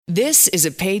This is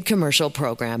a paid commercial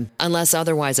program. Unless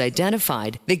otherwise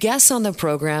identified, the guests on the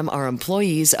program are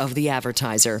employees of the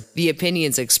advertiser. The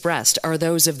opinions expressed are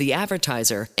those of the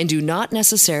advertiser and do not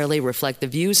necessarily reflect the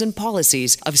views and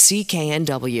policies of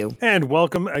CKNW. And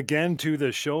welcome again to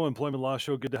the show, Employment Law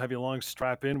Show. Good to have you along.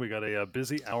 Strap in. We got a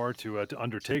busy hour to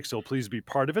undertake, so please be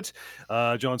part of it.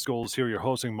 John Scholes here, your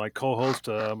hosting. My co-host,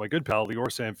 my good pal, Lior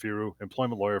Samfiru,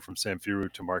 employment lawyer from Samfiru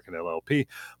Tumarkin LLP,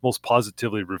 most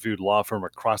positively reviewed law firm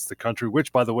across the country,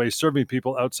 which, by the way, serving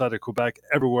people outside of Quebec,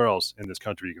 everywhere else in this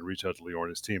country. You can reach out to Lior and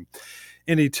his team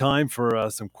anytime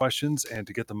for some questions and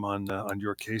to get them on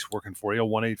your case working for you.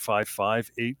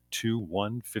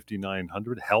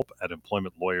 1-855-821-5900,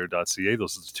 help@employmentlawyer.ca.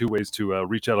 Those are the two ways to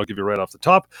reach out. I'll give you right off the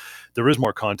top. There is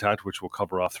more contact, which we'll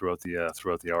cover off throughout the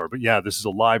hour. But yeah, this is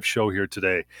a live show here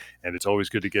today, and it's always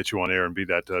good to get you on air and be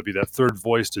that third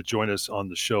voice to join us on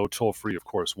the show. Toll free, of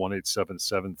course,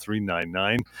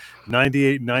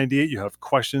 1-877-399-9898. You have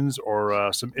questions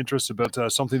or some interest about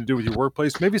something to do with your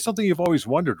workplace, maybe something you've always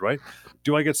wondered, right?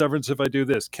 Do I get severance if I do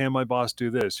this? Can my boss do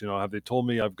this? Have they told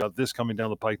me I've got this coming down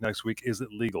the pike next week? Is it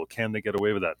legal? Can they get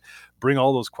away with that? Bring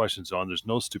all those questions on. There's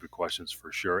no stupid questions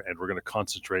for sure. And we're going to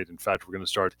concentrate. In fact, we're going to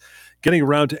start getting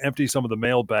around to empty some of the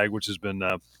mailbag, which has been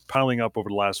piling up over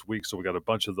the last week. So we got a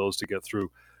bunch of those to get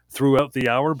throughout the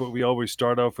hour. But we always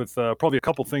start off with probably a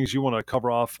couple things you want to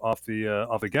cover off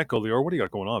the get-go. Lior, what do you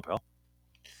got going on, pal?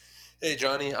 Hey,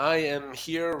 Johnny, I am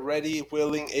here ready,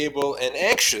 willing, able, and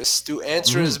anxious to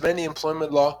answer as many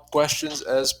employment law questions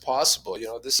as possible.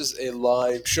 This is a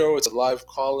live show. It's a live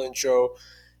call-in show.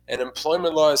 And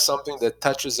employment law is something that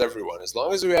touches everyone. As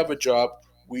long as we have a job,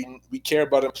 we care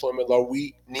about employment law.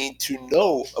 We need to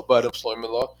know about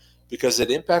employment law because it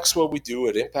impacts what we do.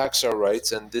 It impacts our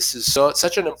rights. And this is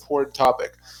such an important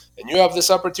topic. And you have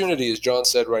this opportunity, as John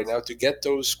said right now, to get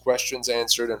those questions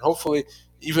answered and hopefully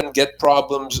even get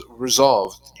problems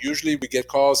resolved. Usually we get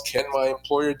calls, can my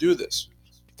employer do this?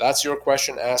 If that's your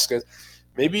question, ask it.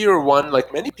 Maybe you're one,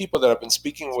 like many people that I've been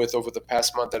speaking with over the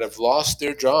past month that have lost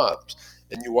their jobs,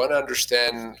 and you want to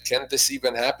understand, can this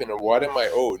even happen, or what am I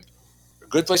owed? A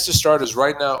good place to start is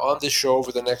right now on this show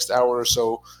over the next hour or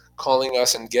so, calling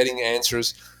us and getting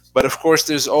answers. But of course,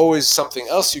 there's always something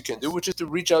else you can do, which is to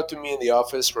reach out to me in the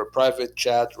office for a private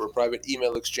chat or a private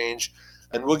email exchange.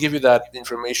 And we'll give you that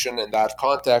information and that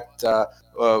contact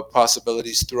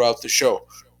possibilities throughout the show.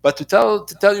 But to tell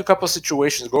you a couple of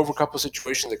situations, go over a couple of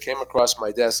situations that came across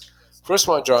my desk. First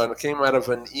one, John, came out of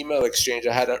an email exchange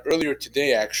I had earlier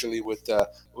today, actually, with a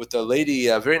lady,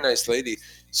 a very nice lady.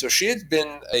 So she had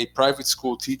been a private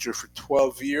school teacher for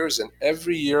 12 years, and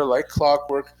every year, like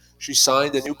clockwork, she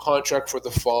signed a new contract for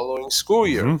the following school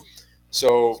year. Mm-hmm.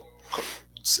 So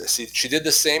she did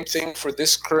the same thing for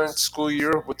this current school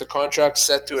year with the contract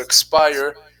set to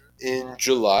expire in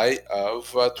July of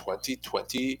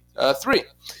 2023,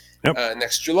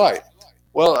 next July.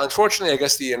 Well, unfortunately, I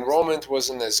guess the enrollment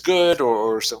wasn't as good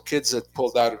or some kids had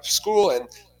pulled out of school, and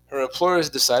her employers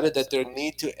decided that they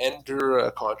need to enter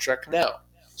a contract now.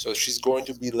 So she's going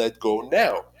to be let go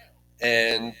now.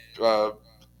 And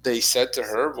they said to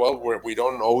her, well, we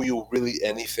don't owe you really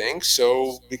anything.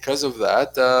 So because of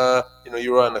that,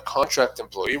 you're on a contract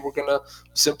employee. We're going to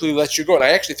simply let you go. And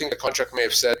I actually think the contract may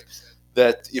have said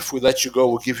that if we let you go,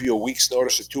 we'll give you a week's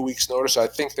notice or 2 weeks notice. So I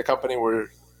think the company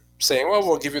were saying, well,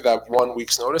 we'll give you that 1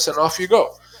 week's notice and off you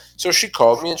go. So she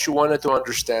called me and she wanted to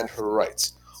understand her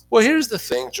rights. Well, here's the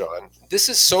thing, John. This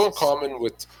is so common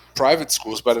with private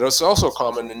schools, but it's also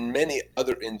common in many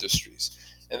other industries.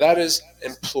 And that is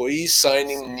employees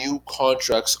signing new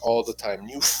contracts all the time,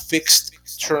 new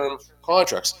fixed-term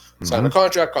contracts. Mm-hmm. Sign a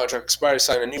contract expires,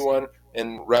 sign a new one,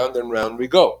 and round we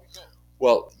go.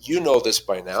 Well, you know this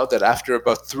by now, that after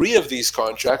about 3 of these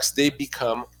contracts, they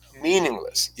become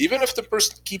meaningless. Even if the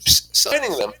person keeps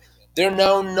signing them, they're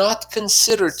now not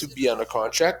considered to be on a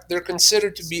contract. They're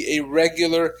considered to be a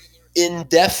regular,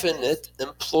 indefinite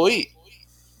employee.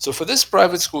 So for this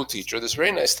private school teacher, this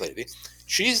very nice lady,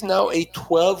 she's now a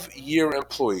 12-year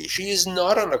employee. She is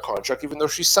not on a contract, even though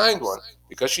she signed one,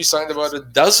 because she signed about a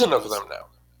dozen of them now.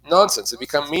 Nonsense. They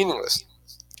become meaningless.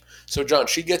 So, John,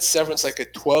 she gets severance like a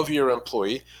 12-year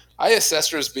employee. I assess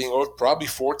her as being owed probably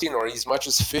 14 or as much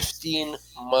as 15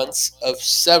 months of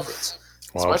severance.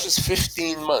 Wow. As much as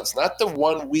 15 months, not the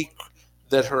 1 week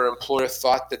that her employer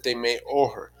thought that they may owe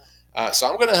her. So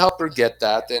I'm going to help her get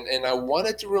that. And I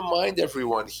wanted to remind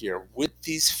everyone here with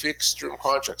these fixed-term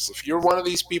contracts, if you're one of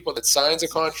these people that signs a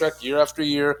contract year after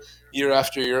year, year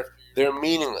after year, they're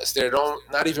meaningless. They're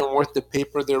not even worth the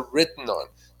paper they're written on.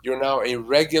 You're now a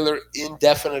regular,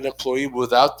 indefinite employee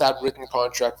without that written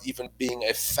contract even being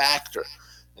a factor.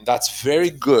 And that's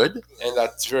very good and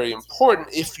that's very important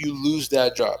if you lose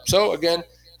that job. So again,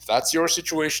 if that's your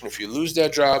situation, if you lose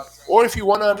that job, or if you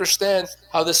want to understand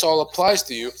how this all applies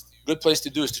to you, good place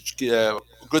to do is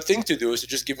good thing to do is to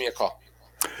just give me a call.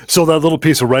 So that little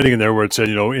piece of writing in there where it said,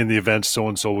 in the event so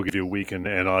and so will give you a week and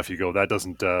off you go. That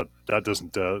doesn't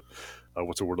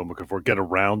what's the word I'm looking for? Get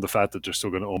around the fact that they're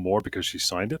still going to owe more because she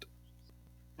signed it.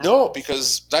 No,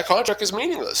 because that contract is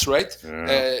meaningless, right?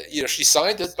 Yeah. She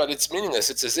signed it, but it's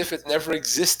meaningless. It's as if it never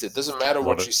existed. Doesn't matter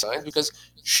what she signed because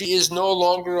she is no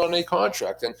longer on a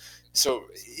contract. And so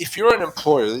if you're an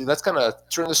employer, let's kind of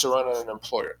turn this around on an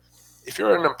employer. If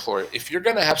you're an employer, if you're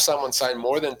going to have someone sign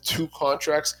more than 2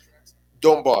 contracts,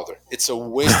 don't bother. It's a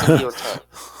waste of your time.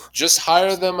 Just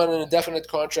hire them on an indefinite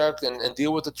contract and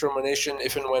deal with the termination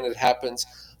if and when it happens.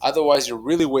 Otherwise, you're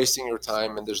really wasting your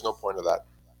time, and there's no point of that.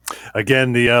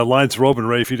 Again, the lines are open,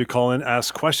 ready for you to call in,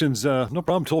 ask questions. No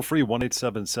problem, toll free,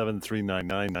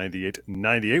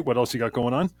 1-877-399-9898. What else you got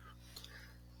going on?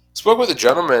 Spoke with a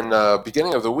gentleman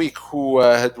beginning of the week who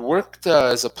had worked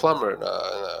as a plumber in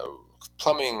a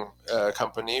plumbing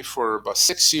company for about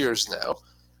 6 years now.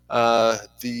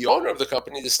 The owner of the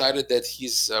company decided that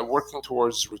he's working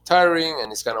towards retiring and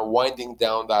he's kind of winding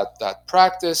down that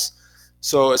practice.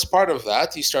 So as part of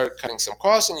that, he started cutting some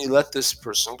costs and he let this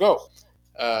person go.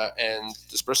 And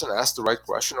this person asked the right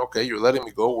question. Okay, you're letting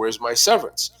me go. Where's my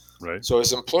severance? Right. So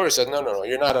his employer said, no,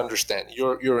 you're not understanding.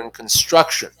 You're in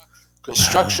construction.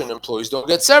 Construction employees don't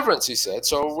get severance, he said.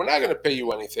 So we're not going to pay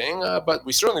you anything, but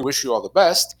we certainly wish you all the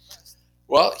best.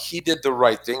 Well, he did the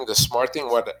right thing, the smart thing,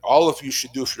 what all of you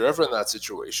should do if you're ever in that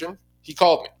situation. He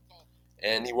called me.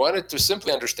 And he wanted to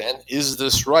simply understand, is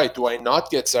this right? Do I not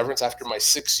get severance after my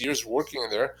 6 years working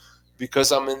there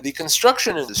because I'm in the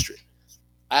construction industry?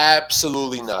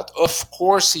 Absolutely not. Of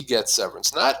course he gets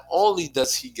severance. Not only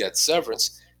does he get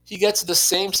severance, he gets the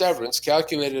same severance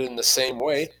calculated in the same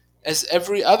way as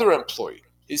every other employee.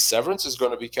 His severance is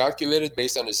going to be calculated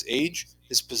based on his age,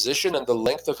 his position, and the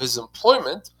length of his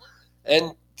employment.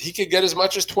 And he could get as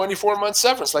much as 24 months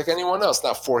severance like anyone else.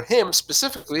 Now, for him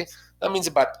specifically, that means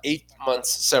about 8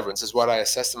 months severance is what I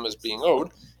assess him as being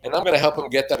owed. And I'm going to help him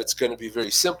get that. It's going to be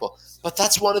very simple. But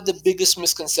that's one of the biggest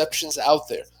misconceptions out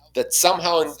there, that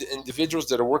somehow individuals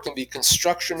that are working in the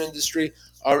construction industry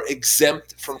are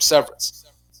exempt from severance.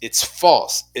 It's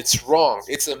false. It's wrong.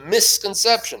 It's a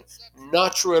misconception.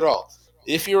 Not true at all.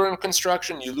 If you're in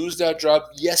construction, you lose that job,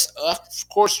 yes, of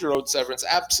course you're owed severance.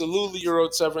 Absolutely you're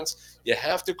owed severance. You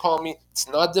have to call me. It's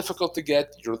not difficult to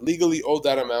get. You're legally owed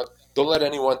that amount. Don't let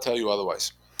anyone tell you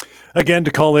otherwise. Again, to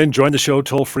call in, join the show,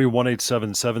 toll free,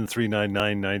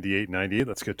 1-877-399-9898.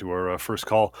 Let's get to our first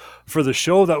call for the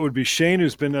show. That would be Shane,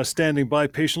 who's been standing by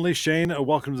patiently. Shane,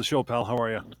 welcome to the show, pal. How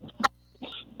are you?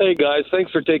 Hey, guys.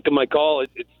 Thanks for taking my call.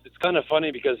 It's kind of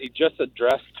funny because he just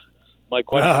addressed my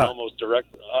question almost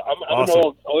directly. I'm Awesome.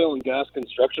 an oil and gas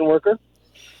construction worker,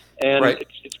 and Right.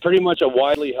 it's pretty much a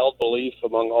widely held belief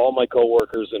among all my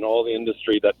coworkers in all the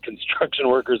industry that construction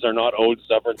workers are not owed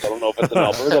severance. I don't know if it's an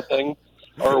Alberta thing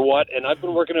or what. And I've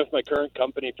been working with my current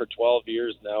company for 12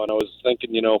 years now, and I was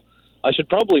thinking, I should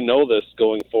probably know this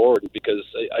going forward because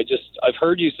I've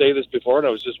heard you say this before, and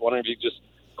I was just wondering if you could just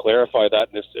clarify that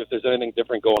and if there's anything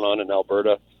different going on in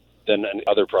Alberta than in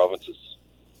other provinces.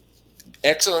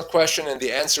 Excellent question, and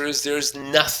the answer is there's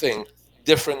nothing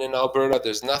different in Alberta.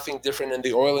 There's nothing different in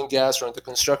the oil and gas or in the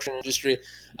construction industry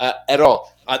at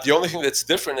all. The only thing that's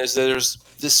different is that there's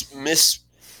this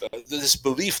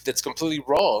belief that's completely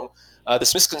wrong,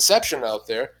 this misconception out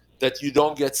there that you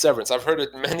don't get severance. I've heard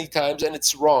it many times, and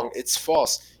it's wrong. It's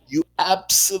false. You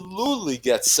absolutely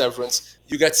get severance.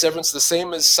 You get severance the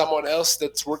same as someone else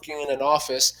that's working in an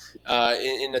office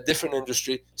in a different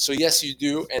industry. So yes, you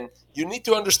do, and you need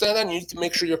to understand that, and you need to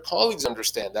make sure your colleagues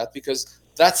understand that, because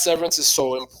that severance is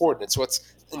so important. It's what's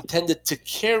intended to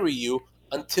carry you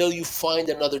until you find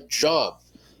another job.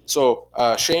 So,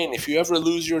 Shane, if you ever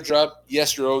lose your job,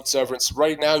 yes, you're owed severance.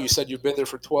 Right now, you said you've been there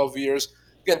for 12 years.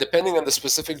 Again, depending on the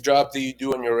specific job that you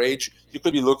do and your age, you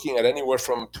could be looking at anywhere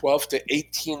from 12 to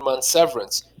 18 months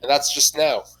severance, and that's just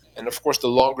now. And of course, the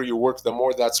longer you work, the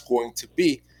more that's going to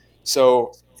be.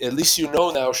 So at least you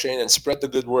know now, Shane, and spread the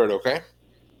good word, okay?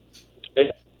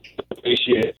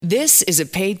 Appreciate it. This is a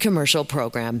paid commercial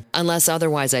program. Unless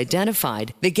otherwise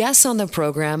identified, the guests on the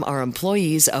program are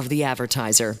employees of the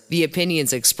advertiser. The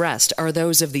opinions expressed are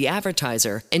those of the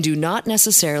advertiser and do not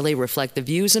necessarily reflect the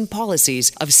views and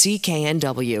policies of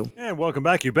CKNW. And welcome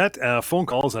back, you bet. Phone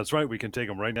calls, that's right. We can take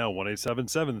them right now,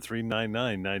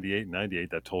 1-877-399-9898.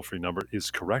 That toll-free number is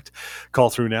correct. Call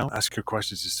through now. Ask your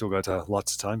questions. You still got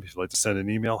lots of time. If you'd like to send an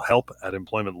email,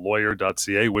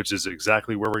 help@employmentlawyer.ca, which is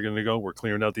exactly where we're going to go. We're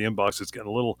clearing out the inbox inbox is getting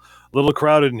a little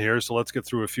crowded in here, so let's get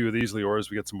through a few of these, Lior, as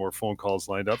we get some more phone calls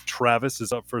lined up. Travis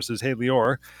is up first. Says, "Hey,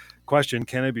 Lior, question: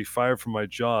 can I be fired from my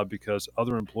job because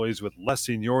other employees with less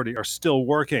seniority are still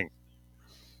working?"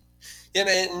 Yeah,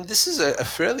 and this is a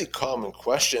fairly common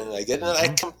question, and I get it, and I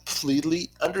completely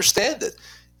understand it.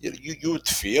 You would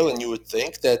feel and you would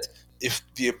think that if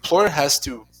the employer has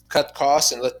to cut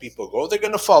costs and let people go, they're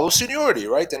going to follow seniority,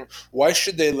 right? And why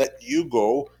should they let you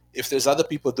go if there's other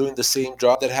people doing the same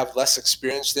job that have less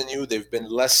experience than you? They've been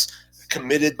less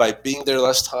committed by being there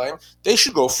less time. They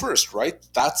should go first, right?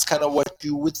 That's kind of what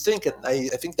you would think, and I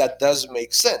think that does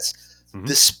make sense.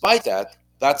 Despite that,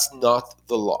 that's not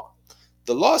the law.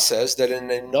 The law says that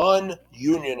in a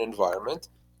non-union environment,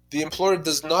 the employer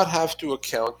does not have to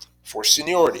account for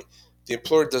seniority. The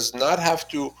employer does not have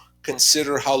to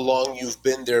consider how long you've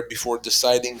been there before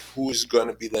deciding who is going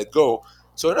to be let go.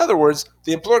 So in other words,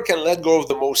 the employer can let go of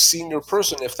the most senior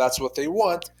person if that's what they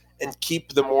want and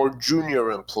keep the more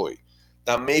junior employee.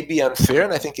 That may be unfair,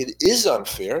 and I think it is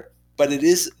unfair, but it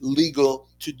is legal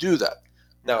to do that.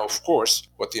 Now, of course,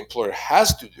 what the employer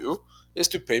has to do is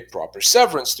to pay proper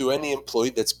severance to any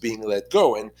employee that's being let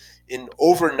go. And in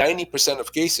over 90%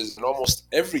 of cases, in almost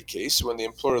every case, when the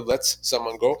employer lets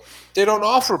someone go, they don't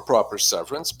offer proper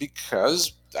severance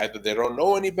because either they don't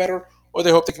know any better or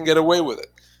they hope they can get away with it.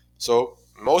 So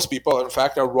most people, in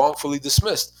fact, are wrongfully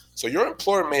dismissed. So your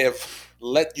employer may have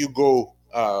let you go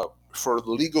for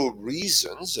legal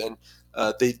reasons, and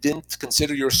they didn't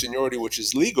consider your seniority, which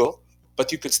is legal, but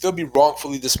you could still be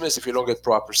wrongfully dismissed if you don't get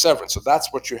proper severance. So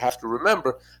that's what you have to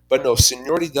remember. But no,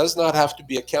 seniority does not have to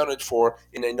be accounted for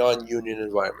in a non-union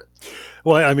environment.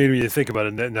 Well, I mean, when you think about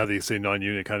it, now that you say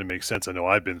non-union, it kind of makes sense. I know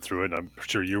I've been through it, and I'm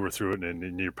sure you were through it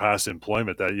in your past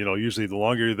employment, that, usually the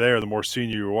longer you're there, the more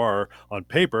senior you are on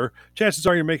paper, chances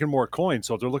are you're making more coin.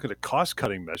 So if they're looking at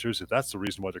cost-cutting measures, if that's the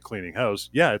reason why they're cleaning house,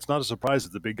 yeah, it's not a surprise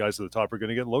that the big guys at the top are going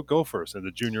to get go first. And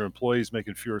the junior employees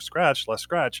making less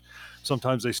scratch,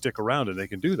 sometimes they stick around, and they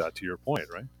can do that, to your point,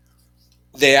 right?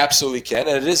 They absolutely can.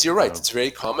 And you're right. It's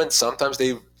very common. Sometimes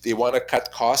they want to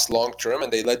cut costs long term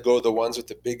and they let go of the ones with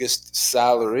the biggest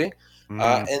salary.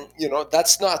 And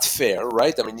that's not fair,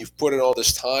 right? I mean, you've put in all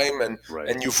this time and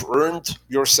you've earned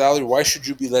your salary. Why should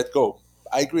you be let go?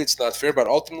 I agree it's not fair, but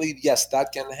ultimately, yes,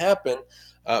 that can happen.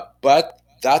 But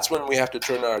that's when we have to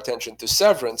turn our attention to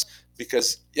severance,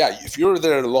 because if you're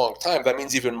there a long time, that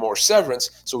means even more severance.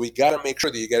 So we got to make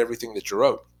sure that you get everything that you're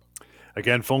owed.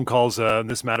 Again, phone calls in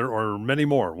this matter or many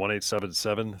more,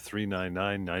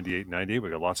 1-877-399-9898. We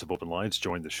got lots of open lines.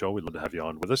 Join the show. We'd love to have you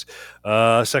on with us.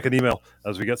 Second email,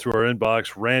 as we get through our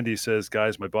inbox, Randy says,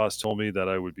 "Guys, my boss told me that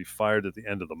I would be fired at the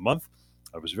end of the month.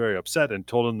 I was very upset and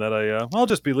told him that I'll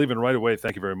just be leaving right away.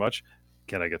 Thank you very much.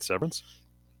 Can I get severance?"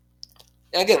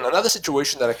 Again, another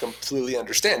situation that I completely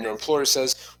understand. Your employer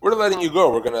says, "We're letting you go.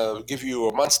 We're going to give you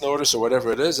a month's notice or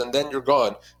whatever it is, and then you're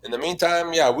gone. In the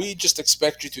meantime, we just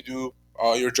expect you to do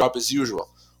your job as usual."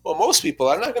 Well, most people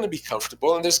are not going to be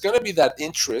comfortable, and there's going to be that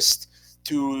interest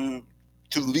to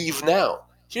leave now.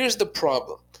 Here's the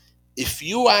problem. If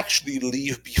you actually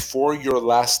leave before your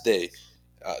last day,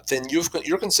 then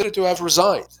you're considered to have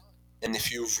resigned. And if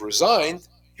you've resigned,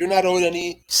 you're not owed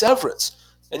any severance.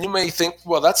 And you may think,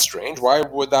 well, that's strange. Why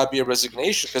would that be a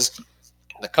resignation? Because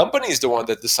the company is the one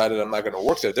that decided I'm not going to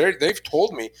work there. They've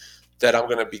told me that I'm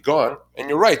going to be gone. And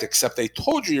you're right, except they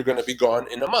told you you're going to be gone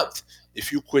in a month.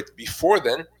 If you quit before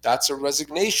then, that's a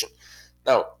resignation.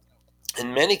 Now,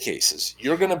 in many cases,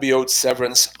 you're going to be owed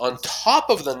severance on top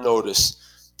of the notice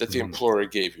that the employer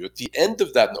gave you at the end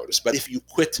of that notice. But if you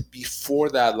quit before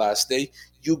that last day,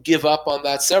 you give up on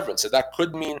that severance. So that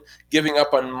could mean giving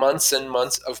up on months and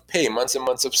months of pay, months and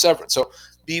months of severance. So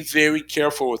be very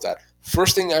careful with that.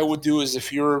 First thing I would do is,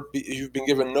 if you've been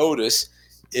given notice,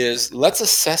 is let's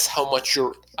assess how much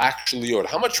you're actually owed.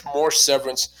 How much more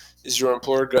severance is your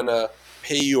employer going to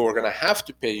pay you or going to have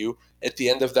to pay you at the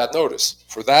end of that notice?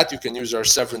 For that, you can use our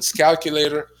severance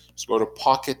calculator. Just go to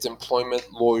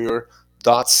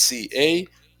pocketemploymentlawyer.ca,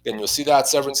 and you'll see that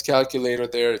severance calculator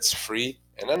there. It's free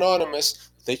and anonymous.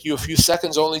 It'll take you a few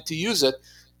seconds only to use it,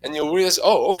 and you'll realize,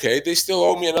 oh, okay, they still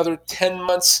owe me another 10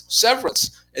 months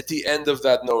severance at the end of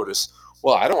that notice.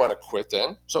 Well, I don't want to quit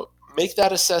then. So make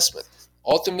that assessment.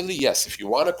 Ultimately, yes, if you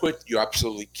want to quit, you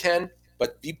absolutely can,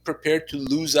 but be prepared to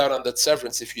lose out on that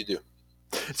severance if you do.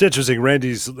 It's interesting.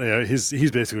 Randy's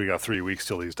he's basically got 3 weeks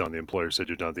till he's done. The employer said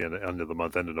you're done at the end of the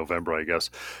month, end of November, I guess.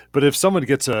 But if someone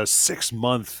gets a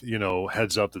 6-month,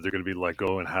 heads up that they're going to be let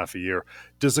go in half a year,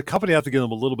 does the company have to give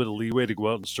them a little bit of leeway to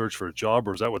go out and search for a job,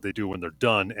 or is that what they do when they're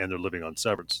done and they're living on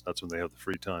severance? That's when they have the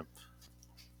free time.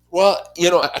 Well,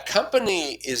 a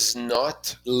company is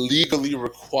not legally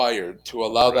required to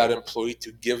allow that employee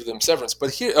to give them severance,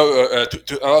 but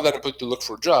to allow that employee to look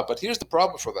for a job. But here's the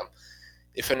problem for them: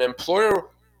 if an employer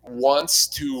wants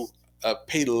to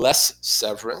pay less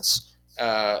severance,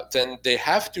 then they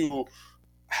have to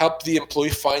help the employee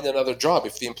find another job.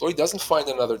 If the employee doesn't find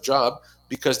another job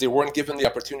because they weren't given the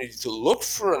opportunity to look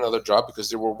for another job because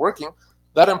they were working,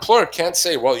 that employer can't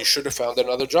say, well, you should have found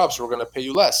another job, so we're going to pay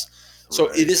you less. So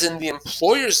it is in the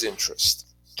employer's interest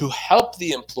to help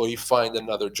the employee find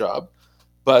another job,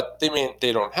 but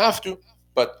they don't have to.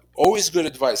 But always good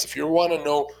advice. If you want to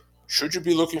know, should you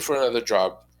be looking for another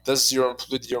job? Did your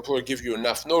employer give you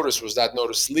enough notice? Was that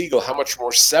notice legal? How much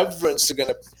more severance they're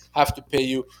going to have to pay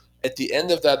you? At the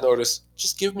end of that notice,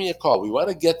 just give me a call. We want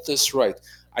to get this right.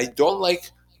 I don't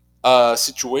like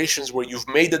situations where you've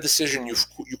made a decision, you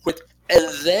quit, and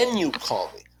then you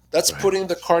call me. That's putting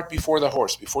the cart before the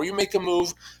horse. Before you make a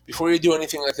move, before you do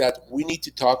anything like that, we need to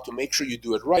talk to make sure you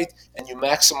do it right and you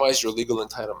maximize your legal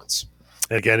entitlements.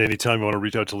 Again, anytime you want to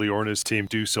reach out to Lior and his team,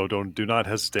 do so. Do not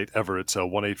hesitate ever. It's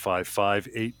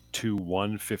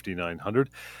 1-855-821-5900.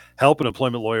 Help at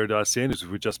employmentlawyer.ca. And as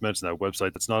we just mentioned, that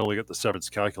website that's not only got the severance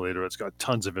calculator, it's got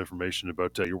tons of information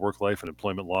about your work life and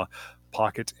employment law.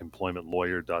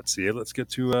 Pocketemploymentlawyer.ca. Let's get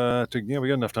to we got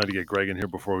enough time to get Greg in here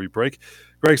before we break.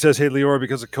 Greg says, hey, Lior,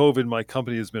 because of COVID, my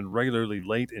company has been regularly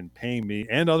late in paying me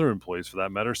and other employees for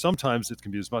that matter. Sometimes it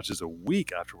can be as much as a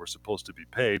week after we're supposed to be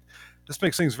paid. This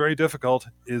makes things very difficult.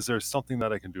 Is there something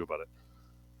that I can do about it?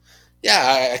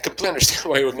 Yeah, I completely understand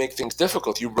why it would make things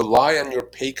difficult. You rely on your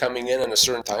pay coming in at a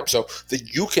certain time so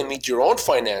that you can meet your own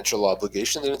financial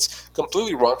obligation, and it's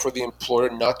completely wrong for the employer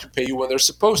not to pay you when they're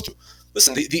supposed to.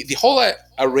 Listen, the whole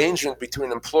arrangement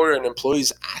between employer and employee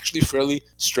is actually fairly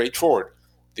straightforward.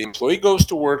 The employee goes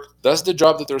to work, does the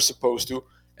job that they're supposed to,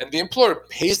 and the employer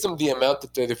pays them the amount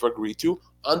that they've agreed to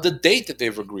on the date that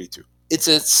they've agreed to. It's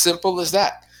as simple as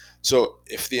that. So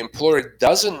if the employer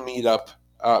doesn't meet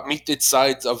its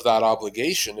sides of that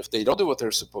obligation, if they don't do what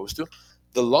they're supposed to,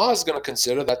 the law is going to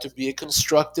consider that to be a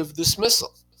constructive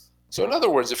dismissal. So in other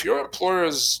words, if your employer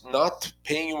is not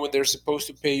paying you when they're supposed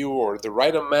to pay you or the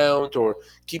right amount or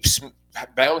keeps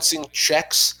bouncing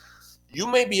checks, you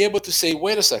may be able to say,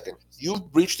 wait a second,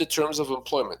 you've breached the terms of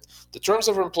employment. The terms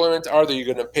of employment are that you're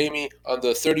going to pay me on the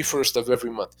 31st of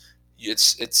every month. You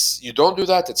don't do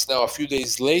that. It's now a few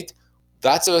days late.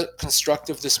 That's a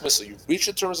constructive dismissal. You've breached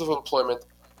the terms of employment.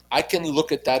 I can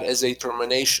look at that as a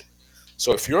termination.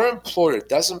 So if your employer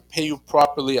doesn't pay you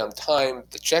properly on time,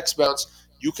 the checks bounce,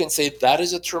 you can say that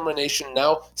is a termination.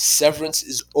 Now severance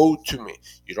is owed to me.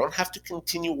 You don't have to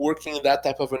continue working in that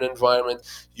type of an environment.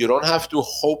 You don't have to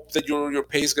hope that your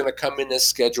pay is going to come in as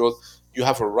scheduled. You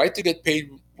have a right to get paid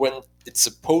when it's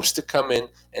supposed to come in,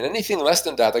 and anything less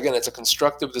than that, again, it's a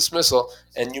constructive dismissal,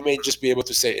 and you may just be able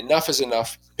to say enough is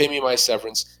enough, pay me my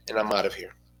severance, and I'm out of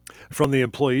here. From the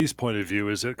employee's point of view,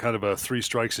 is it kind of a 3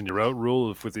 strikes and you're out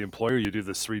rule? If with the employer you do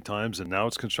this 3 times and now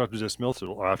it's constructive dismissal,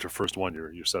 or after first one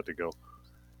you're set to go?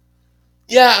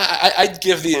 Yeah, I'd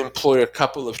give the employer a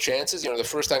couple of chances. The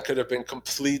first time could have been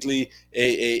completely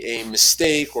a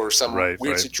mistake or some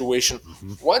weird situation.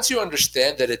 Mm-hmm. Once you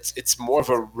understand that it's more of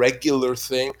a regular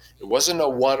thing, it wasn't a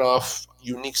one-off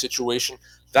unique situation,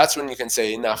 that's when you can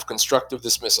say enough, constructive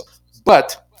dismissal.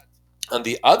 But on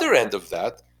the other end of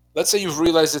that, let's say you've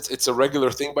realized it's a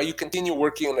regular thing, but you continue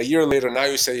working, and a year later, now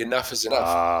you say enough is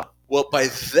enough. Well, by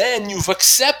then you've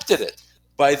accepted it.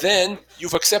 By then,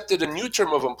 you've accepted a new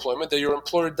term of employment that your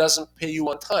employer doesn't pay you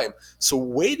on time. So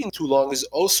waiting too long is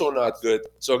also not good.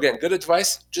 So again, good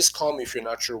advice, just call me if you're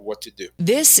not sure what to do.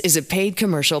 This is a paid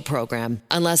commercial program.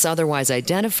 Unless otherwise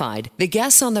identified, the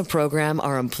guests on the program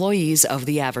are employees of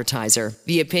the advertiser.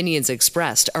 The opinions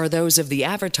expressed are those of the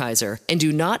advertiser and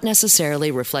do not necessarily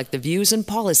reflect the views and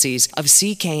policies of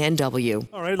CKNW.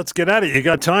 All right, let's get at it. You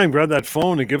got time. Grab that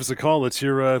phone and give us a call. Let's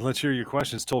hear your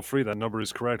questions toll free. That number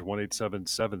is correct,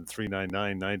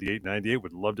 1-877-399-9898.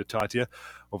 Would love to talk to you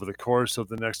over the course of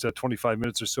the next 25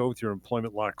 minutes or so with your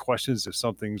employment law questions. If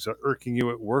something's irking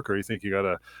you at work or you think you got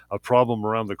a problem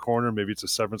around the corner, maybe it's a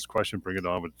severance question, bring it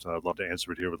on. I'd love to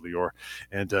answer it here with Lior.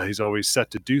 And he's always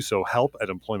set to do so. Help at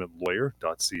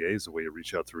employmentlawyer.ca is the way you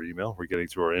reach out through email. We're getting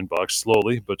through our inbox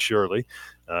slowly but surely.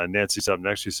 Nancy's up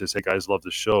next. She says, hey, guys, love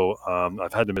the show.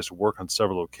 I've had to miss work on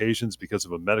several occasions because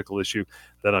of a medical issue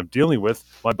that I'm dealing with.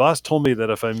 My boss told me that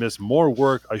if I miss more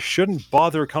work, I shouldn't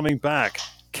bother coming back.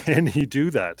 Can he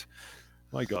do that?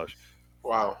 My gosh.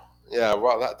 Wow. Yeah,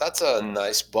 well, that's a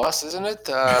nice boss, isn't it?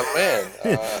 Man,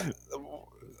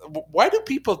 why do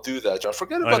people do that, John?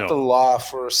 Forget about the law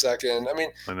for a second. I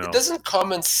mean, doesn't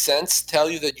common sense tell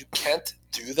you that you can't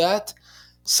do that?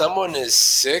 someone is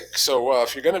sick, so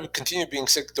if you're going to continue being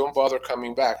sick, don't bother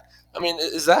coming back. I mean,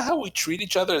 is that how we treat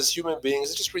each other as human beings?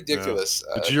 It's just Yeah. ridiculous.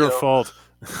 It's your fault.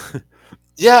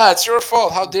 Yeah, it's your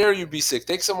fault. How dare you be sick?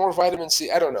 Take some more vitamin C.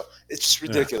 I don't know. It's just Yeah.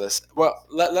 ridiculous. Well,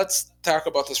 let's talk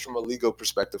about this from a legal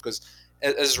perspective, because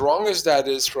as wrong as that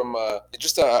is from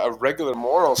just a regular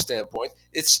moral standpoint,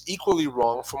 it's equally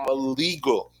wrong from a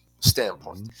legal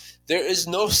standpoint. There is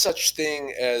no such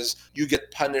thing as you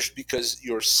get punished because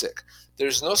you're sick.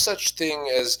 There's no such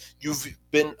thing as you've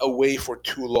been away for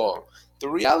too long. The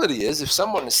reality is, if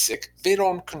someone is sick, they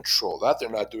don't control that. They're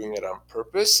not doing it on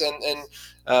purpose, and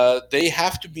they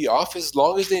have to be off as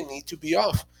long as they need to be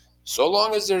off. So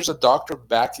long as there's a doctor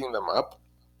backing them up,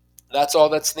 that's all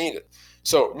that's needed.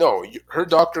 So no, her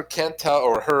doctor can't tell,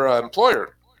 or her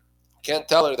employer can't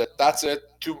tell her that that's it.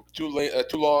 Too late,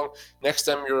 too long. Next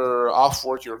time you're off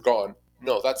work, you're gone.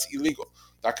 No, that's illegal.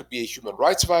 That could be a human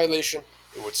rights violation.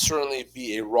 It would certainly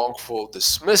be a wrongful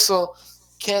dismissal.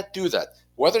 Can't do that.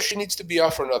 Whether she needs to be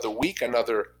off for another week,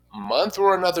 another month,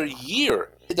 or another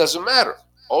year, it doesn't matter.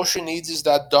 All she needs is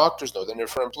that doctor's note. And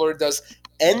if her employer does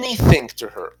anything to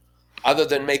her other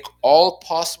than make all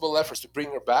possible efforts to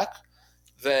bring her back,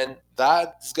 then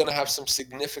that's going to have some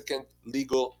significant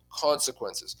legal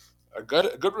consequences. A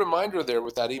good reminder there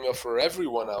with that email for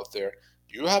everyone out there.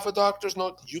 You have a doctor's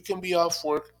note, you can be off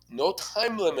work, no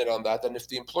time limit on that. And if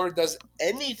the employer does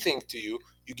anything to you,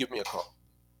 you give me a call.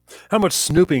 How much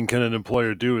snooping can an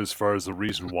employer do as far as the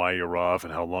reason why you're off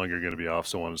and how long you're going to be off,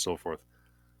 so on and so forth?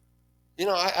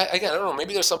 Again, I don't know,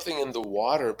 maybe there's something in the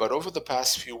water, but over the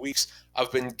past few weeks,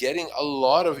 I've been getting a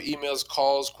lot of emails,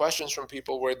 calls, questions from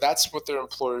people where that's what their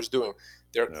employer is doing.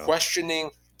 They're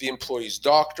questioning the employee's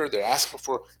doctor. They're asking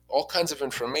for all kinds of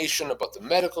information about the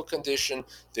medical condition.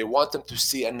 They want them to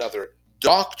see another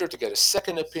doctor to get a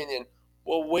second opinion.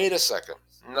 Well, wait a second.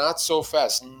 Not so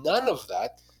fast. None of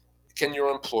that can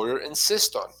your employer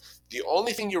insist on. The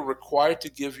only thing you're required to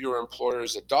give your employer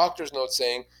is a doctor's note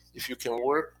saying if you can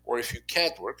work or if you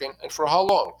can't work, and for how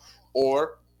long.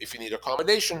 Or if you need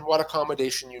accommodation, what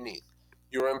accommodation you need.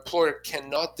 Your employer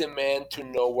cannot demand to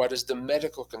know what is the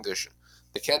medical condition.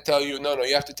 They can't tell you, no,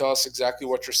 you have to tell us exactly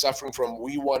what you're suffering from.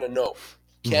 We want to know.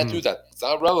 Can't do that. It's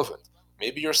not relevant.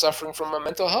 Maybe you're suffering from a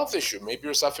mental health issue. Maybe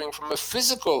you're suffering from a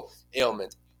physical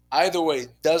ailment. Either way,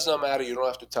 it does not matter. You don't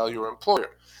have to tell your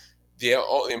employer. The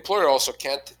employer also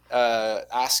can't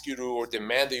ask you to or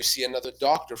demand that you see another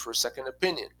doctor for a second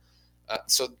opinion.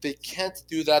 So they can't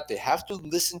do that. They have to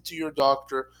listen to your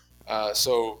doctor.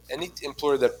 So any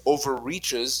employer that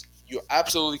overreaches, you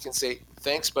absolutely can say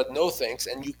thanks, but no thanks,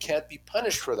 and you can't be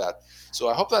punished for that. So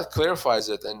I hope that clarifies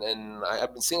it. And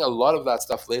I've been seeing a lot of that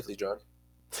stuff lately, John.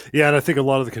 Yeah, and I think a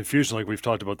lot of the confusion, like we've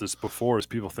talked about this before, is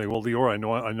people think, well, Lior, I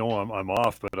know I'm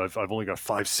off, but I've only got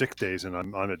 5 sick days, and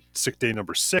I'm at sick day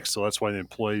number 6, so that's why the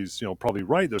employees, probably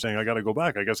right. They're saying I got to go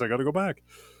back. I guess I got to go back.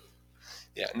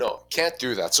 Yeah, no, can't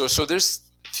do that. So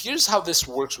here's how this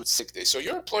works with sick days. So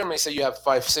your employer may say you have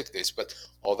 5 sick days, but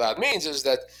all that means is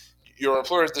that your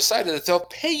employer has decided that they'll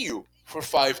pay you for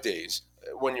 5 days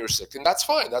when you're sick, and that's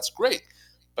fine. That's great.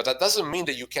 But that doesn't mean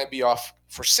that you can't be off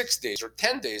for 6 days or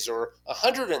 10 days or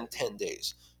 110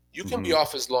 days. You can be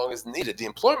off as long as needed. The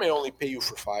employer may only pay you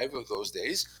for 5 of those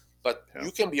days, but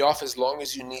you can be off as long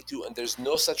as you need to, and there's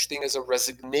no such thing as a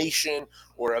resignation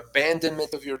or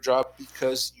abandonment of your job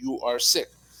because you are sick.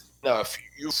 Now, if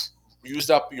you've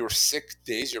used up your sick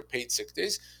days, your paid sick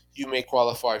days, you may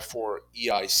qualify for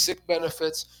EI sick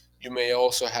benefits. You may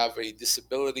also have a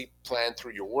disability plan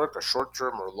through your work, a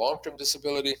short-term or long-term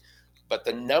disability. But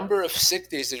the number of sick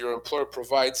days that your employer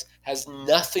provides has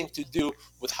nothing to do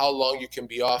with how long you can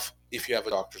be off if you have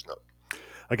a doctor's note.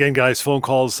 Again, guys, phone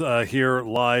calls here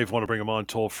live. Want to bring them on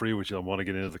toll free, which you want to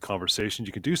get into the conversation.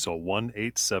 You can do so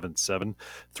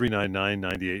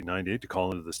 1-877-399-9898 to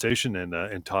call into the station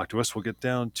and talk to us. We'll get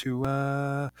down to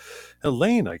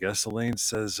Elaine, I guess. Elaine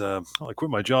says, I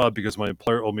quit my job because my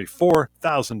employer owed me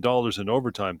 $4,000 in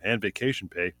overtime and vacation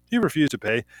pay. He refused to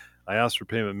pay. I asked for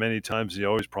payment many times. He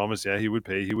always promised, he would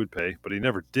pay, but he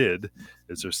never did.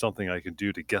 Is there something I can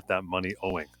do to get that money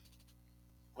owing?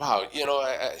 Wow,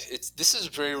 this is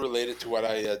very related to what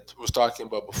I was talking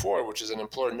about before, which is an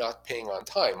employer not paying on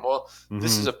time. Well,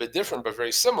 this is a bit different, but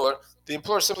very similar. The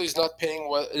employer simply is not paying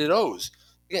what it owes.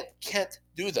 Again, can't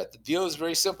do that. The deal is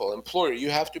very simple. Employer, you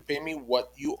have to pay me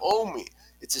what you owe me.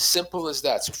 It's as simple as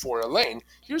that. So for Elaine,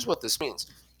 here's what this means.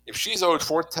 If she's owed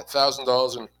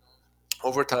 $4,000 in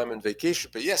overtime and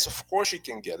vacation pay, yes, of course she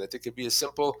can get it. It could be as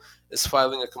simple as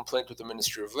filing a complaint with the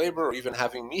Ministry of Labor or even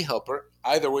having me help her.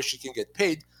 Either way, she can get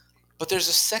paid. But there's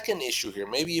a second issue here,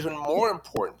 maybe even more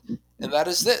important, and that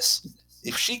is this.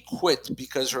 If she quit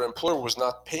because her employer was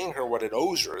not paying her what it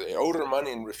owes her, they owed her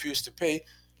money and refused to pay,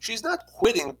 she's not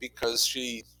quitting because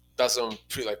she doesn't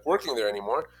feel like working there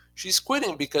anymore. She's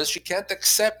quitting because she can't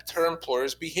accept her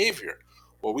employer's behavior.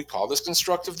 What we call this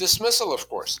constructive dismissal, of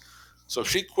course. So if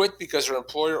she quit because her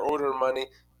employer owed her money,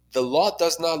 the law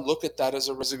does not look at that as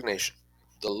a resignation.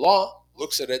 The law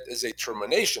looks at it as a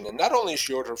termination. And not only is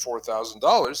she owed her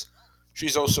 $4,000,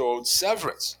 she's also owed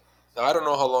severance. Now, I don't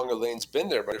know how long Elaine's been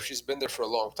there, but if she's been there for a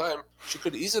long time, she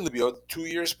could easily be owed 2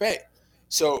 years' pay.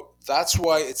 So that's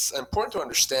why it's important to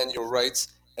understand your rights,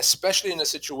 especially in a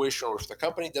situation where if the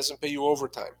company doesn't pay you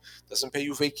overtime, doesn't pay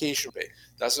you vacation pay,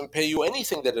 doesn't pay you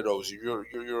anything that it owes you,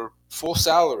 your full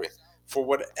salary, for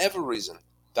whatever reason,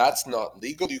 that's not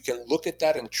legal. You can look at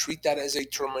that and treat that as a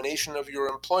termination of your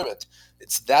employment.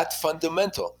 It's that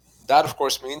fundamental. That, of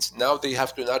course, means now they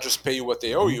have to not just pay you what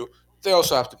they owe you, they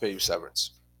also have to pay you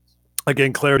severance.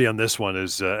 Again, clarity on this one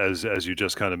is as you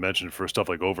just kind of mentioned, for stuff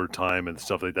like overtime and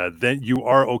stuff like that, then you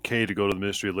are okay to go to the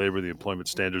Ministry of Labor, the Employment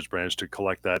Standards Branch, to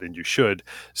collect that, and you should.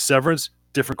 Severance,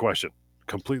 different question,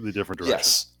 completely different direction.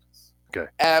 Yes. Okay.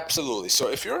 Absolutely. So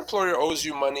if your employer owes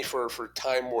you money for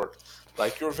time worked,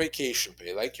 like your vacation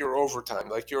pay, like your overtime,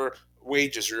 like your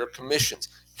wages or your commissions,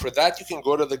 for that you can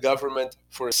go to the government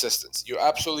for assistance. You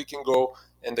absolutely can go,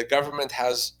 and the government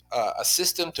has a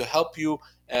system to help you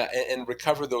and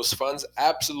recover those funds.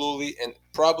 Absolutely, and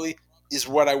probably is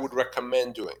what I would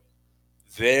recommend doing.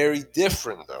 Very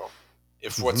different, though,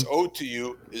 if what's owed to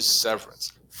you is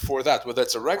severance. For that, whether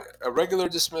it's a regular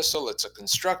dismissal, it's a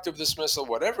constructive dismissal,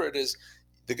 whatever it is,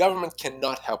 the government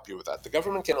cannot help you with that. The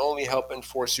government can only help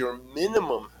enforce your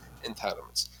minimum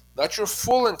entitlements, not your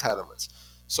full entitlements.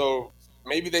 So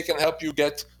maybe they can help you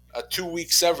get a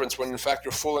 2-week severance when in fact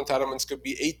your full entitlements could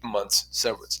be 8 months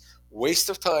severance. Waste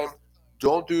of time.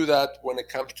 Don't do that when it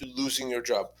comes to losing your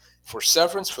job. For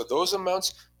severance, for those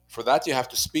amounts, for that you have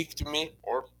to speak to me,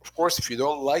 or of course, if you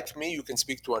don't like me, you can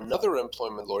speak to another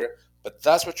employment lawyer, but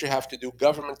that's what you have to do.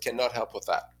 Government cannot help with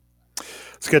that.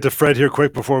 Let's get to Fred here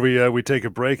quick before we take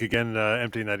a break. Again,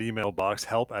 emptying that email box,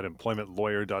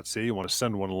 help@employmentlawyer.ca. You want to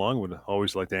send one along, would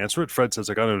always like to answer it. Fred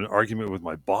says, I got in an argument with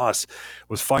my boss,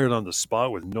 was fired on the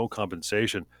spot with no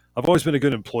compensation. I've always been a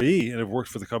good employee and have worked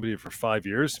for the company for 5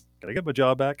 years. Can I get my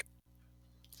job back?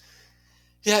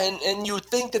 Yeah, and you would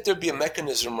think that there'd be a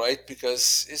mechanism, right?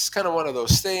 Because it's kind of one of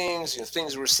those things,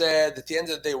 things were said. At the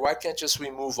end of the day, why can't just we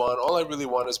move on? All I really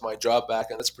want is my job back,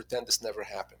 and let's pretend this never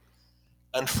happened.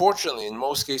 Unfortunately, in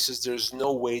most cases, there's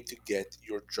no way to get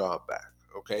your job back,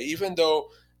 okay? Even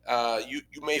though you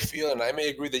may feel, and I may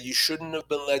agree, that you shouldn't have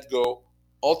been let go,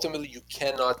 ultimately, you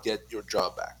cannot get your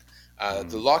job back.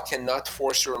 The law cannot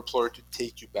force your employer to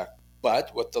take you back.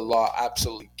 But what the law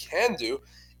absolutely can do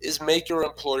is make your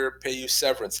employer pay you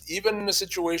severance, even in a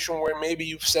situation where maybe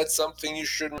you've said something you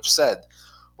shouldn't have said,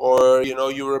 or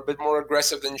you were a bit more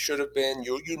aggressive than you should have been.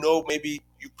 Maybe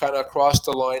you kind of crossed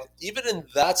the line. Even in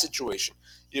that situation,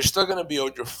 you're still going to be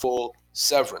owed your full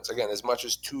severance, again, as much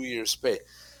as 2 years' pay.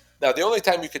 Now, the only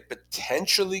time you could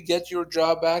potentially get your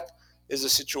job back is a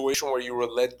situation where you were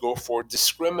let go for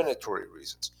discriminatory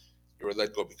reasons. You were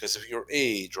let go because of your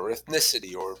age or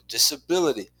ethnicity or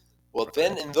disability. Well,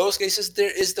 then in those cases,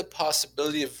 there is the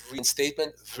possibility of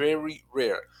reinstatement, very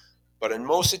rare. But in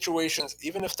most situations,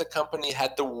 even if the company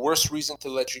had the worst reason to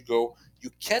let you go,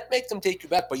 you can't make them take you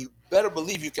back, but you better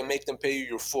believe you can make them pay you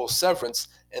your full severance.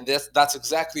 And that's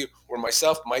exactly where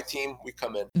myself, my team, we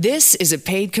come in. This is a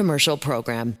paid commercial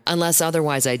program. Unless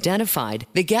otherwise identified,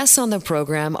 the guests on the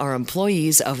program are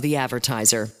employees of the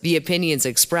advertiser. The opinions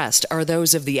expressed are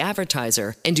those of the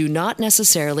advertiser and do not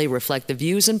necessarily reflect the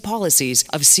views and policies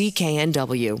of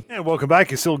CKNW. And welcome back.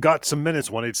 You still got some minutes,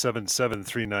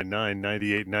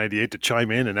 1-877-399-9898 to chime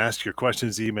in and ask your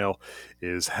questions. Email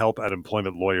is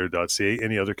help@employmentlawyer.ca.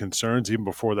 Any other concerns, even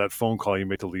before that phone call you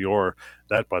make to Lior,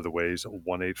 that, by the way, is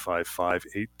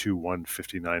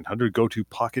 1-855-821-5900. Go to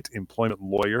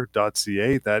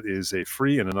pocketemploymentlawyer.ca. That is a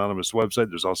free and anonymous website.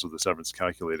 There's also the severance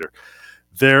calculator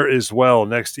there as well.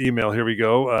 Next email, here we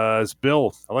go. It's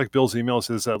Bill. I like Bill's email. It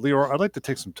says, Lior, I'd like to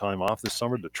take some time off this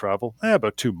summer to travel.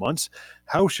 About 2 months.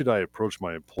 How should I approach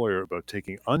my employer about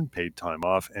taking unpaid time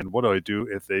off? And what do I do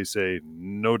if they say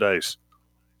no dice?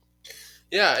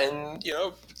 Yeah, and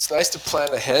it's nice to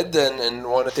plan ahead and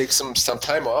want to take some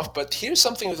time off, but here's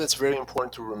something that's very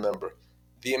important to remember.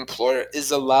 The employer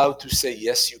is allowed to say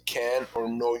yes, you can, or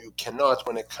no, you cannot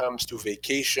when it comes to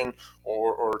vacation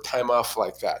or time off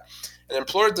like that. An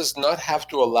employer does not have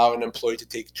to allow an employee to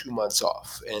take 2 months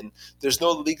off, and there's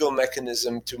no legal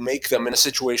mechanism to make them in a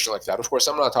situation like that. Of course,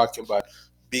 I'm not talking about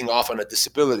being off on a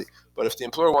disability. But if the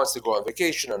employer wants to go on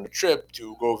vacation, on a trip,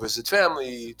 to go visit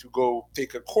family, to go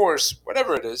take a course,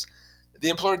 whatever it is, the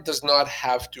employer does not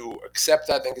have to accept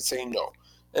that and can say no.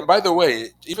 And by the way,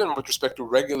 even with respect to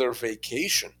regular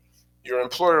vacation, your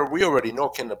employer, we already know,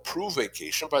 can approve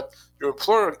vacation, but your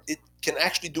employer, it can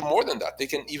actually do more than that. They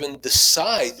can even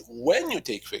decide when you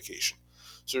take vacation.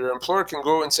 So your employer can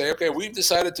go and say, okay, we've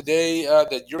decided today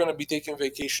that you're going to be taking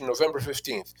vacation November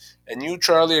 15th, and you,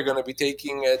 Charlie, are going to be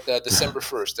taking it December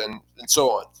 1st, and so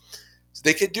on. So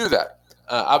they could do that.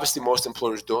 Obviously, most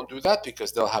employers don't do that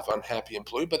because they'll have unhappy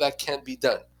employee, but that can be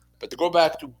done. But to go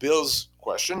back to Bill's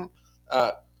question,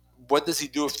 what does he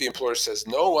do if the employer says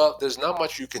no? Well, there's not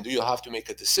much you can do. You'll have to make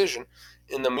a decision.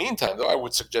 In the meantime, though, I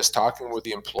would suggest talking with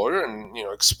the employer and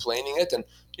explaining it. And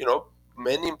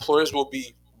many employers will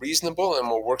be reasonable and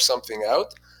will work something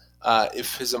out.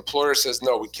 If his employer says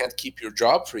no, we can't keep your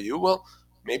job for you, well,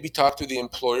 maybe talk to the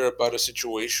employer about a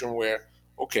situation where,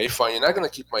 okay, fine, you're not going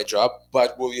to keep my job,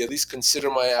 but will you at least consider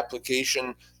my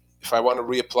application if I want to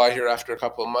reapply here after a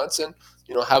couple of months, and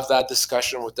have that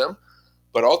discussion with them.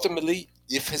 But ultimately,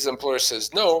 if his employer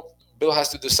says no, Bill has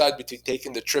to decide between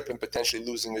taking the trip and potentially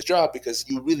losing his job, because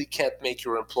you really can't make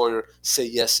your employer say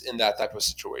yes in that type of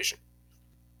situation.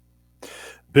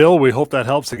 Bill, we hope that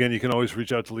helps. Again, you can always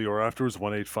reach out to Lior afterwards.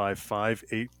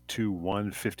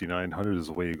 1-855-821-5900 is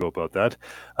the way you go about that.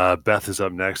 Beth is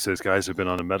up next. Says, guys, I've been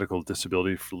on a medical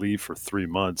disability leave for 3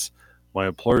 months. My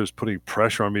employer is putting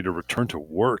pressure on me to return to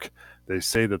work. They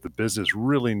say that the business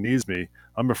really needs me.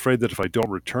 I'm afraid that if I don't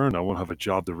return, I won't have a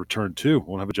job to return to.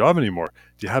 Won't have a job anymore.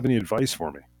 Do you have any advice for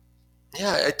me?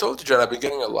 Yeah, I told you, John, I've been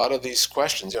getting a lot of these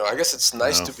questions. I guess it's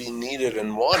nice to be needed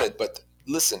and wanted, but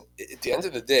listen, at the end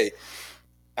of the day,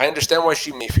 I understand why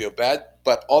she may feel bad,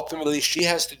 but ultimately she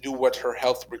has to do what her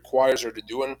health requires her to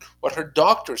do and what her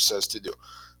doctor says to do.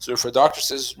 So if her doctor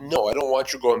says, no, I don't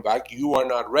want you going back, you are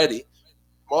not ready,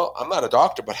 well, I'm not a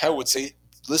doctor, but I would say,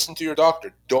 listen to your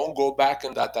doctor. Don't go back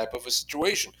in that type of a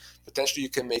situation. Potentially you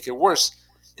can make it worse.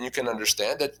 And you can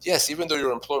understand that, yes, even though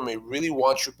your employer may really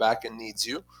want you back and needs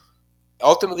you,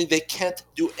 ultimately they can't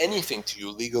do anything to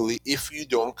you legally if you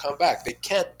don't come back. They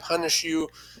can't punish you.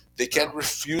 They can't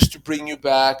refuse to bring you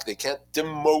back. They can't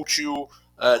demote you.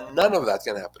 None of that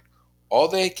can happen. All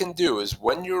they can do is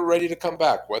when you're ready to come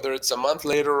back, whether it's a month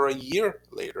later or a year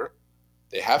later,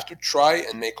 they have to try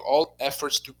and make all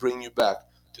efforts to bring you back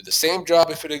to the same job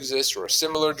if it exists, or a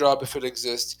similar job if it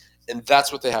exists, and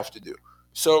that's what they have to do.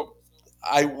 So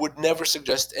I would never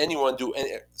suggest anyone do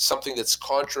something that's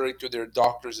contrary to their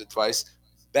doctor's advice.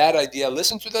 Bad idea.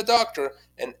 Listen to the doctor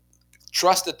and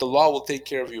trust that the law will take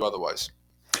care of you otherwise.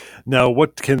 Now,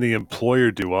 what can the employer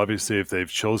do? Obviously, if they've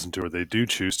chosen to, or they do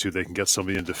choose to, they can get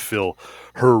somebody in to fill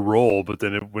her role. But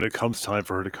then when it comes time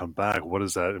for her to come back, what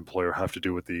does that employer have to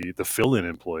do with the fill-in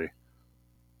employee?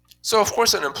 So, of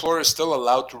course, an employer is still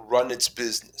allowed to run its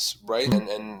business, right? Mm-hmm.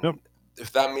 And Yep.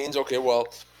 If that means, okay,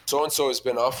 well, so-and-so has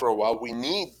been off for a while, we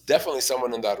need definitely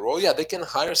someone in that role. Yeah, they can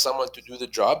hire someone to do the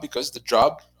job because the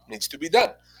job needs to be done.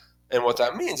 And what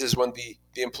that means is when the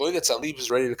employee that's on leave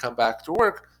is ready to come back to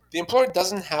work, the employer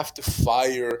doesn't have to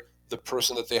fire the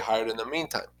person that they hired in the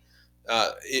meantime.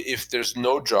 If there's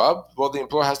no job, well, the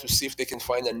employer has to see if they can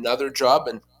find another job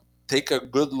and take a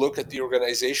good look at the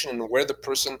organization and where the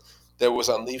person that was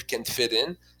on leave can fit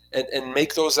in, and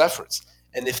make those efforts.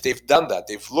 And if they've done that,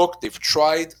 they've looked, they've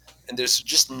tried, and there's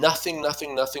just nothing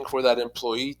for that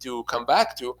employee to come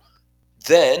back to,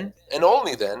 then and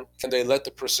only then can they let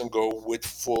the person go with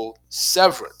full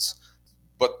severance.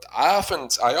 But I often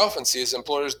see as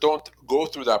employers don't go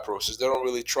through that process. They don't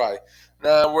really try.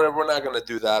 Nah, we're not going to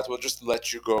do that. We'll just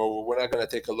let you go. We're not going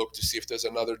to take a look to see if there's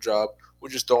another job. We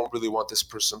just don't really want this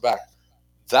person back.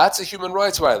 That's a human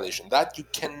rights violation. That you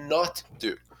cannot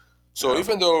do. So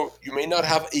even though you may not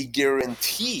have a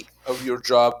guarantee of your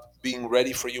job being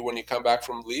ready for you when you come back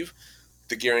from leave,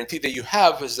 the guarantee that you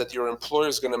have is that your employer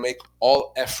is going to make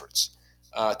all efforts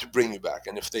to bring you back.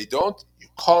 And if they don't, you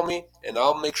call me and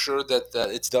I'll make sure that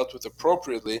it's dealt with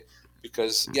appropriately,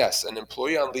 because yes, an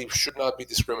employee on leave should not be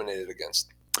discriminated against.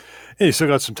 Hey, you still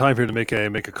got some time here to make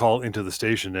a call into the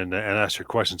station and ask your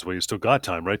questions. Well, you still got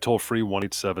time, right? Toll free,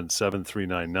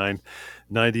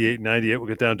 1-877-399-9898. We'll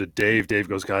get down to Dave. Dave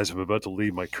goes, guys, I'm about to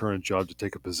leave my current job to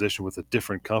take a position with a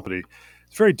different company.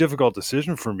 It's a very difficult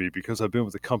decision for me because I've been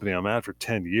with the company I'm at for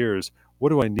 10 years. What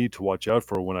do I need to watch out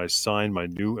for when I sign my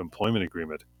new employment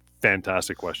agreement?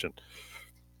 Fantastic question.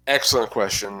 Excellent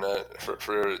question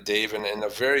for Dave, and a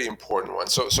very important one.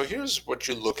 So here's what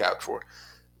you look out for.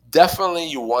 Definitely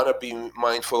you want to be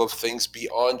mindful of things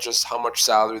beyond just how much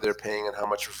salary they're paying and how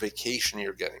much vacation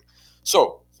you're getting.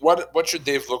 So what should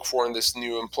Dave look for in this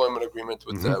new employment agreement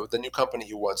with the new company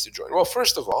he wants to join? Well,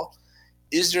 first of all,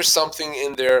 is there something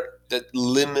in there that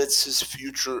limits his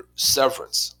future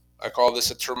severance? I call this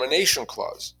a termination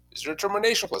clause. Is there a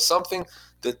termination clause? Something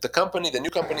that the new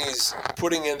company is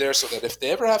putting in there so that if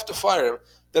they ever have to fire him,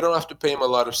 they don't have to pay him a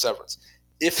lot of severance.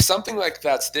 If something like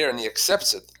that's there and he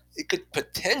accepts it, it could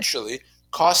potentially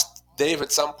cost Dave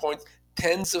at some point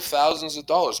tens of thousands of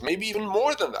dollars, maybe even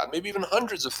more than that, maybe even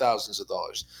hundreds of thousands of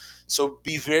dollars. So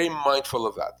be very mindful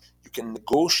of that. You can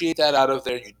negotiate that out of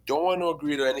there. You don't want to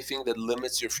agree to anything that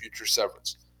limits your future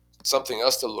severance. Something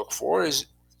else to look for is,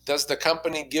 does the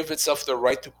company give itself the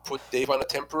right to put Dave on a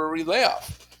temporary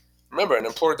layoff? Remember, an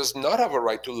employer does not have a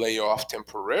right to lay you off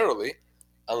temporarily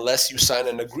unless you sign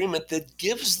an agreement that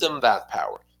gives them that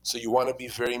power. So you want to be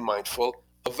very mindful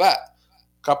of that.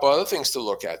 A couple other things to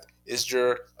look at. Is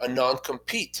there a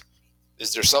non-compete?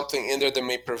 Is there something in there that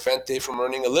may prevent Dave from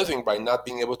earning a living by not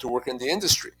being able to work in the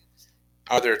industry?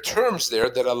 Are there terms there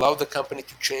that allow the company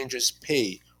to change his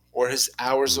pay or his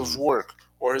hours of work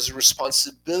or his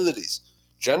responsibilities?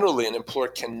 Generally, an employer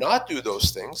cannot do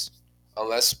those things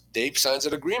unless Dave signs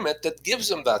an agreement that gives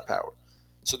him that power.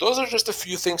 So those are just a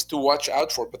few things to watch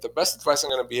out for. But the best advice I'm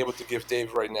going to be able to give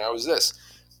Dave right now is this.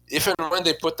 If and when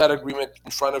they put that agreement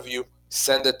in front of you,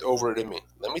 send it over to me.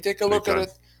 Let me take a look at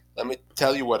it. Let me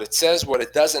tell you what it says, what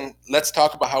it does, and let's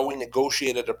talk about how we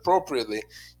negotiate it appropriately.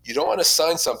 You don't want to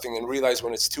sign something and realize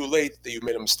when it's too late that you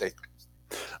made a mistake.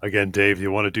 Again, Dave, you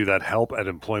want to do that, help at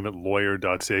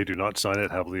employmentlawyer.ca. Do not sign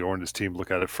it. Have Lior and his team look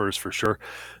at it first for sure.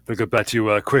 They'll get back to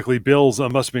you quickly. Bill's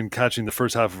must have been catching the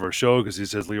first half of our show because he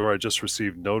says, Lior, I just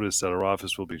received notice that our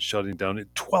office will be shutting down in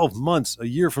 12 months, a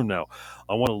year from now.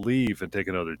 I want to leave and take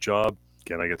another job.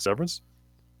 Can I get severance?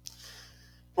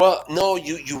 Well, no,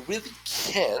 you really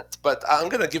can't, but I'm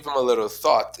going to give him a little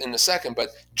thought in a second. But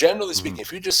generally speaking,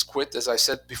 if you just quit, as I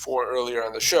said before earlier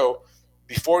on the show,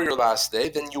 before your last day,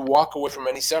 then you walk away from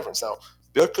any severance. Now,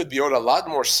 Bill could be owed a lot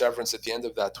more severance at the end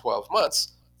of that 12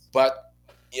 months, but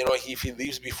if he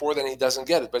leaves before, then he doesn't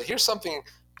get it. But here's something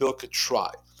Bill could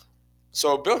try.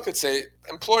 So Bill could say,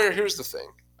 employer, here's the thing.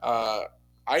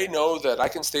 I know that I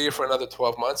can stay here for another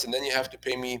 12 months, and then you have to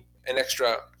pay me an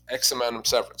extra X amount of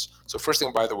severance. So first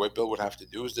thing, by the way, Bill would have to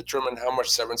do is determine how much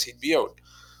severance he'd be owed.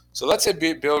 So let's say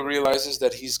Bill realizes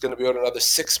that he's going to be owed another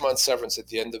 6 months severance at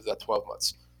the end of that 12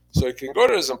 months. So he can go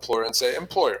to his employer and say,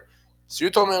 employer, so you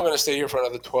told me I'm going to stay here for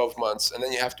another 12 months, and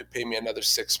then you have to pay me another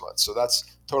 6 months. So that's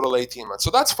total 18 months.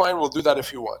 So that's fine. We'll do that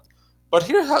if you want. But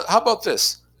here, how about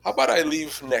this? How about I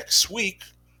leave next week,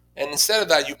 and instead of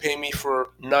that, you pay me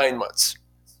for 9 months?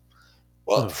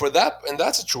 Well, in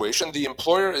that situation, the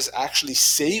employer is actually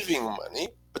saving money,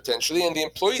 potentially, and the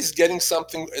employee is getting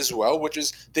something as well, which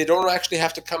is they don't actually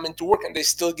have to come into work and they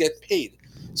still get paid.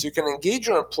 So you can engage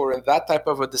your employer in that type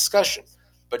of a discussion.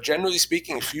 But generally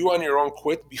speaking, if you on your own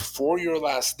quit before your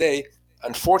last day,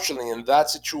 unfortunately, in that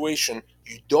situation,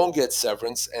 you don't get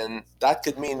severance, and that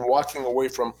could mean walking away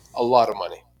from a lot of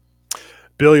money.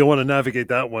 Bill, you want to navigate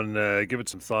that one. Give it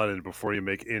some thought, and before you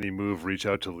make any move, reach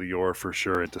out to Lior for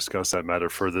sure and discuss that matter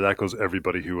further. That goes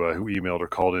everybody who emailed or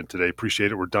called in today.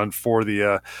 Appreciate it. We're done for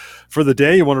the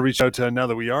day. You want to reach out to now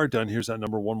that we are done. Here's that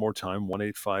number one more time: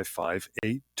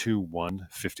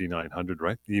 1-855-821-5900.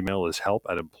 Right. The email is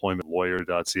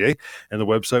help@employmentlawyer.ca, and the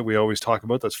website we always talk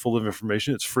about that's full of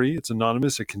information. It's free. It's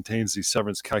anonymous. It contains the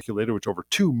severance calculator, which over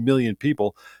 2 million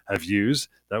people have used.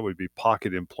 That would be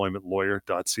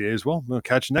pocketemploymentlawyer.ca as well. We'll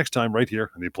catch you next time right here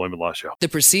on the Employment Law Show. The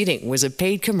proceeding was a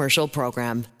paid commercial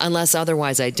program. Unless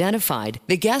otherwise identified,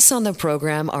 the guests on the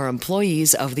program are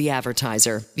employees of the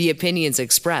advertiser. The opinions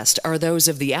expressed are those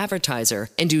of the advertiser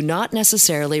and do not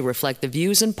necessarily reflect the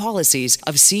views and policies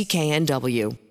of CKNW.